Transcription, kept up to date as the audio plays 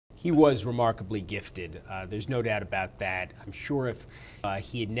He was remarkably gifted. There's no doubt about that. I'm sure if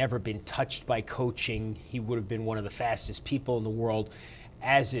he had never been touched by coaching, he would have been one of the fastest people in the world.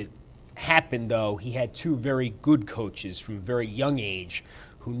 As it happened, though, he had two very good coaches from a very young age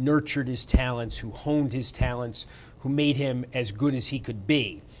who nurtured his talents, who honed his talents, who made him as good as he could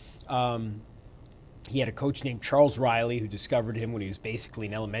be. He had a coach named Charles Riley who discovered him when he was basically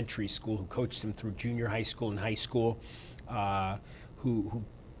in elementary school, who coached him through junior high school and high school, who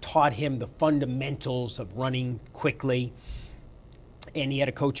taught him the fundamentals of running quickly. And he had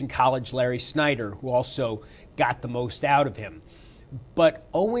a coach in college, Larry Snyder, who also got the most out of him. But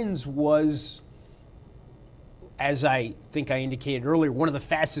Owens was, as I think I indicated earlier, one of the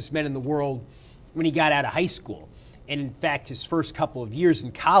fastest men in the world when he got out of high school. And in fact, his first couple of years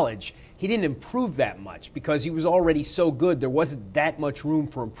in college, he didn't improve that much because he was already so good. There wasn't that much room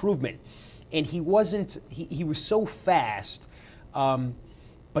for improvement. And he wasn't, he was so fast,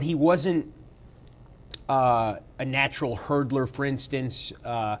 but he wasn't a natural hurdler, for instance.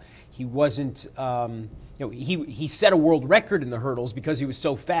 He wasn't, he set a world record in the hurdles because he was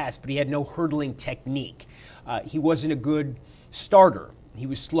so fast, but he had no hurdling technique. He wasn't a good starter. He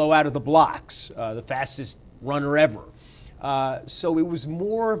was slow out of the blocks, the fastest runner ever. So it was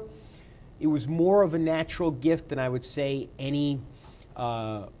more of a natural gift than I would say any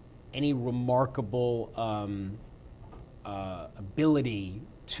remarkable ability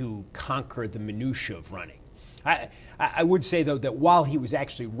to conquer the minutia of running. I would say, though, that while he was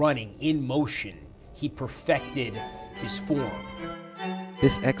actually running in motion, he perfected his form.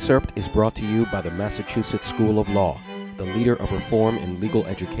 This excerpt is brought to you by the Massachusetts School of Law, the leader of reform in legal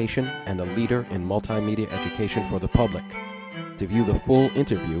education and a leader in multimedia education for the public. To view the full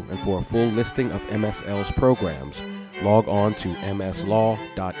interview and for a full listing of MSL's programs, log on to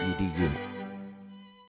mslaw.edu.